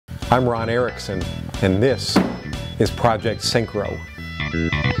I'm Ron Erickson, and this is Project Syncro.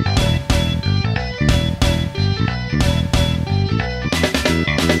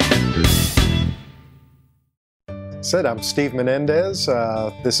 I'm Steve Menendez.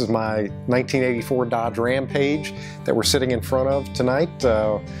 This is my 1984 Dodge Rampage that we're sitting in front of tonight.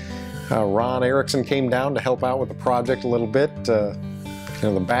 Ron Erickson came down to help out with the project a little bit.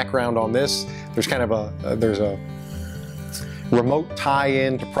 The background on this, there's kind of a remote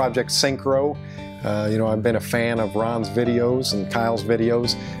tie-in to Project Syncro. I've been a fan of Ron's videos and Kyle's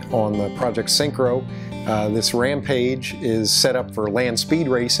videos on the Project Syncro. This Rampage is set up for land speed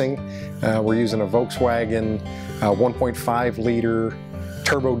racing. We're using a Volkswagen 1.5 liter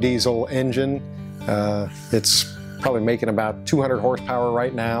turbo diesel engine. It's probably making about 200 horsepower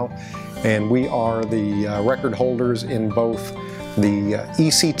right now, and we are the record holders in both the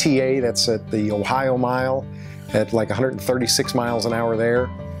ECTA, that's at the Ohio mile, at like 136 miles an hour there,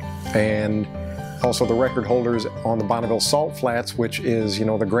 and also the record holders on the Bonneville Salt Flats, which is,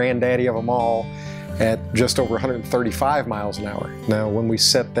 the granddaddy of them all, at just over 135 miles an hour. Now, when we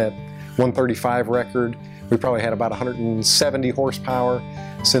set that 135 record, we probably had about 170 horsepower.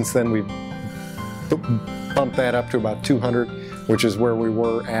 Since then, we've bumped that up to about 200, which is where we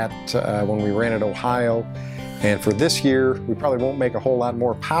were at when we ran at Ohio. And for this year, we probably won't make a whole lot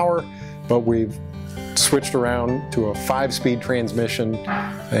more power, but we've switched around to a 5-speed transmission,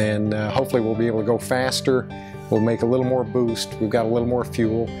 and hopefully we'll be able to go faster. We'll make a little more boost. We've got a little more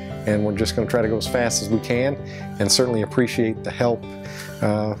fuel, and we're just going to try to go as fast as we can, and certainly appreciate the help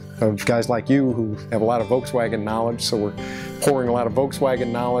of guys like you who have a lot of Volkswagen knowledge. So we're pouring a lot of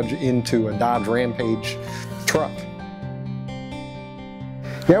Volkswagen knowledge into a Dodge Rampage truck.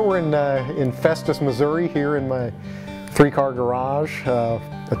 Yeah, we're in Festus, Missouri, here in my 3-car garage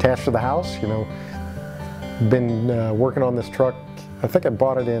attached to the house. Been working on this truck. I think I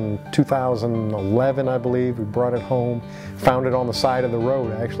bought it in 2011, I believe. We brought it home, found it on the side of the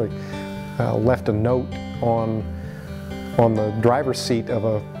road. I actually left a note on the driver's seat of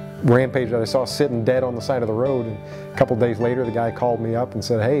a Rampage that I saw sitting dead on the side of the road. And a couple days later, the guy called me up and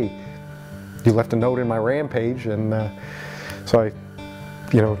said, "Hey, you left a note in my Rampage." And so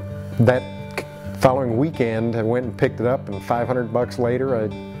that following weekend, I went and picked it up, and $500 later, I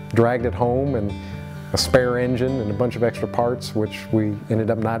dragged it home, and a spare engine and a bunch of extra parts, which we ended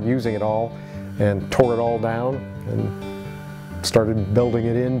up not using at all, and tore it all down and started building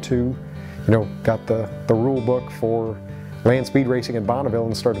it into, got the rule book for land speed racing at Bonneville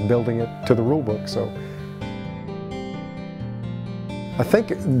and started building it to the rule book. So I think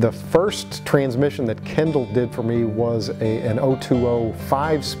the first transmission that Kendall did for me was an 020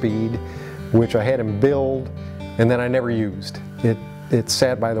 5-speed, which I had him build, and then I never used. It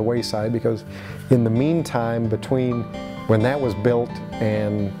sat by the wayside because in the meantime, between when that was built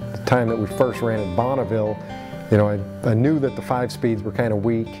and the time that we first ran at Bonneville, I knew that the 5-speeds were kind of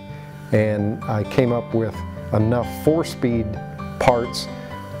weak, and I came up with enough 4-speed parts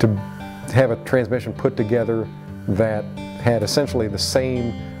to have a transmission put together that had essentially the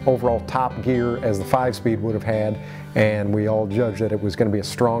same overall top gear as the 5-speed would have had, and we all judged that it was going to be a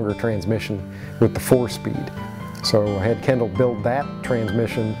stronger transmission with the 4-speed. So I had Kendall build that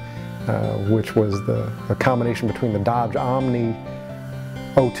transmission, which was a combination between the Dodge Omni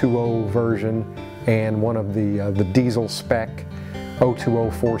 020 version and one of the diesel spec 020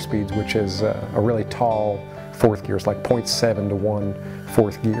 4-speeds, which is a really tall 4th gear. It's like 0.7 to 1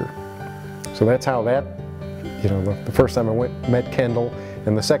 4th gear. So that's how that, the first time I met Kendall,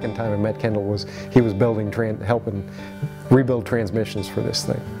 and the second time I met Kendall was he was helping rebuild transmissions for this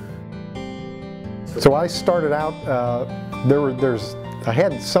thing. So I started out, I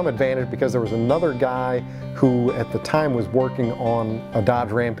had some advantage because there was another guy who at the time was working on a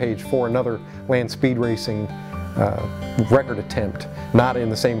Dodge Rampage for another land speed racing record attempt, not in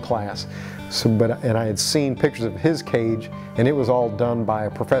the same class. And I had seen pictures of his cage, and it was all done by a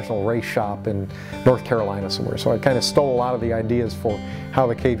professional race shop in North Carolina somewhere. So I kind of stole a lot of the ideas for how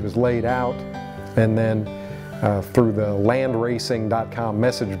the cage was laid out, and then through the landracing.com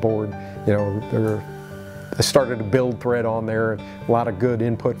message board, I started a build thread on there, and a lot of good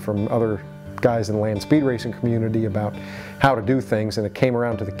input from other guys in the land speed racing community about how to do things, and it came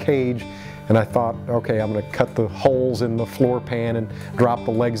around to the cage, and I thought, okay, I'm going to cut the holes in the floor pan and drop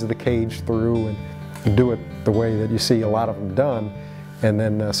the legs of the cage through and do it the way that you see a lot of them done. And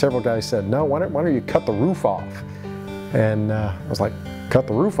then several guys said, "No, why don't you cut the roof off?" And I was like, "Cut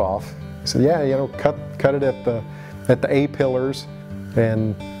the roof off?" He said, "Yeah, cut it at the A pillars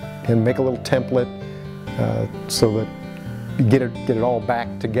and make a little template so that you get it all back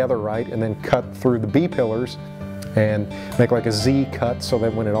together right, and then cut through the B pillars and make like a Z cut so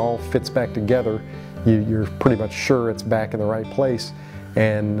that when it all fits back together, you're pretty much sure it's back in the right place.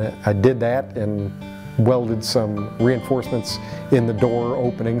 And I did that and welded some reinforcements in the door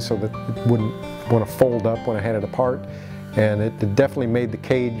opening so that it wouldn't want to fold up when I had it apart. And it definitely made the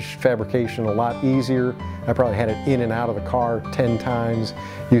cage fabrication a lot easier. I probably had it in and out of the car 10 times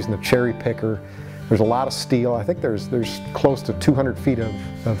using the cherry picker. There's a lot of steel. I think there's close to 200 feet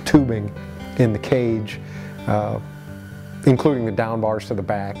of tubing in the cage, including the down bars to the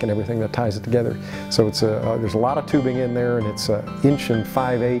back and everything that ties it together. So it's there's a lot of tubing in there, and it's 1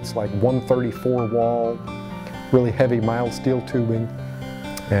 5/8", like 134 wall, really heavy mild steel tubing.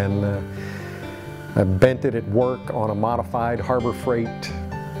 And I bent it at work on a modified Harbor Freight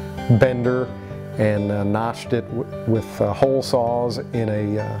bender and notched it with hole saws in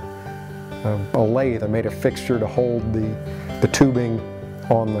a lathe. I made a fixture to hold the tubing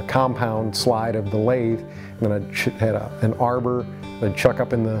on the compound slide of the lathe, and then I had an arbor I'd chuck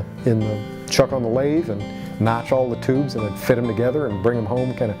up in the chuck on the lathe and notch all the tubes, and I'd fit them together and bring them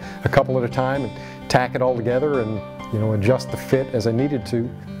home kind of a couple at a time and tack it all together and, you know, adjust the fit as I needed to.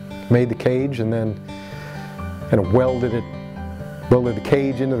 Made the cage and then kind of welded the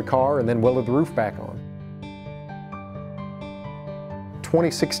cage into the car and then welded the roof back on.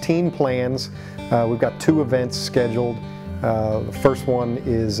 2016 plans, we've got 2 events scheduled. The first one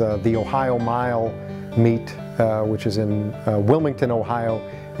is the Ohio Mile meet, which is in Wilmington, Ohio,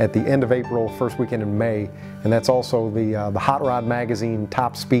 at the end of April, first weekend in May, and that's also the Hot Rod Magazine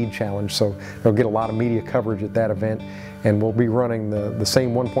Top Speed Challenge, so they'll get a lot of media coverage at that event. And we'll be running the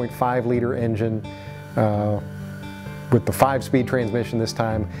same 1.5 liter engine with the 5-speed transmission this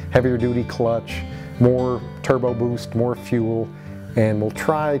time, heavier duty clutch, more turbo boost, more fuel, and we'll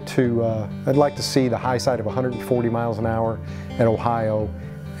try to, I'd like to see the high side of 140 miles an hour at Ohio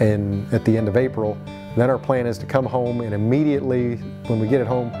at the end of April. And then our plan is to come home and immediately, when we get it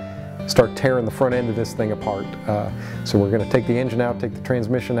home, start tearing the front end of this thing apart. So we're going to take the engine out, take the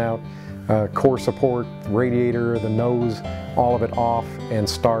transmission out, core support, radiator, the nose, all of it off, and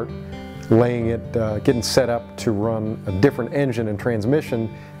start laying it, getting set up to run a different engine and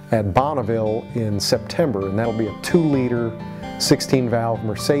transmission at Bonneville in September, and that'll be a 2-liter 16-valve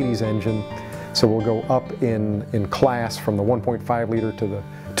Mercedes engine. So we'll go up in class from the 1.5 liter to the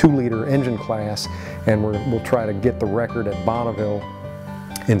 2-liter engine class, and we'll try to get the record at Bonneville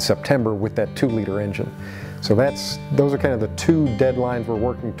in September with that 2-liter engine. So those are kind of the 2 deadlines we're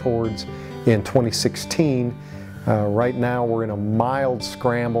working towards in 2016. Right now we're in a mild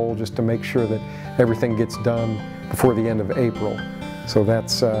scramble just to make sure that everything gets done before the end of April. So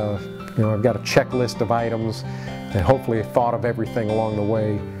that's, you know, I've got a checklist of items and hopefully thought of everything along the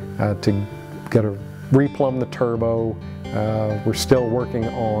way to get to replumb the turbo. We're still working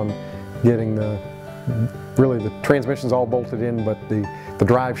on getting really the transmission's all bolted in, but the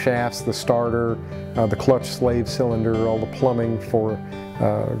drive shafts, the starter, the clutch slave cylinder, all the plumbing for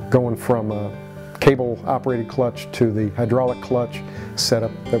going from a cable operated clutch to the hydraulic clutch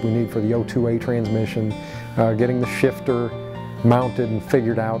setup that we need for the O2A transmission, getting the shifter mounted and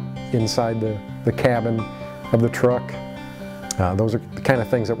figured out inside the cabin of the truck. Those are the kind of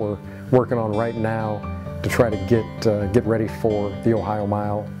things that we're working on right now to try to get ready for the Ohio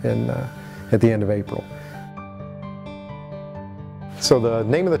Mile at the end of April. So the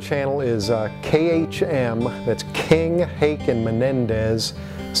name of the channel is KHM, that's King, Hake, and Menendez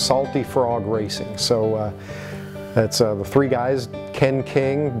Salty Frog Racing. So that's the 3 guys, Ken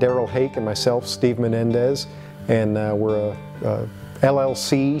King, Daryl Hake, and myself, Steve Menendez, and we're a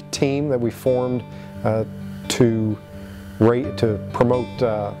LLC team that we formed to promote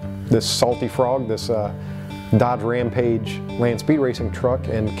this Salty Frog, this Dodge Rampage land speed racing truck.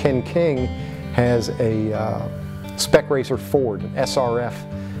 And Ken King has a Spec Racer Ford, an SRF,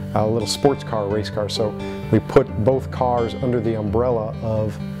 a little sports car, race car. So we put both cars under the umbrella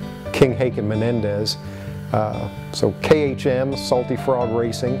of King, Hake, and Menendez. So KHM, Salty Frog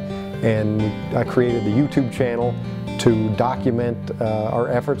Racing, and I created the YouTube channel to document our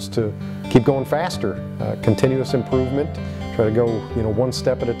efforts to keep going faster, continuous improvement, try to go, you know, 1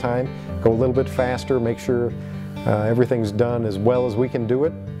 step at a time, go a little bit faster, make sure everything's done as well as we can do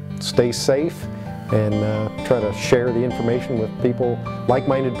it, stay safe, and try to share the information with people,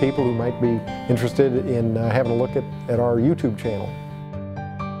 like-minded people who might be interested in having a look at our YouTube channel.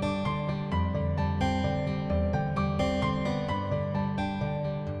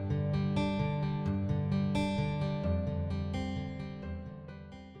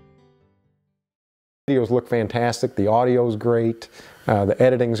 Videos look fantastic, the audio's great, the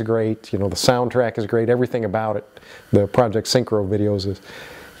editing's great, you know, the soundtrack is great, everything about it. The Project Syncro videos is,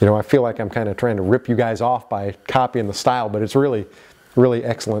 you know, I feel like I'm kind of trying to rip you guys off by copying the style, but it's really, really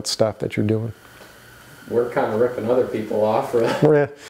excellent stuff that you're doing. We're kind of ripping other people off.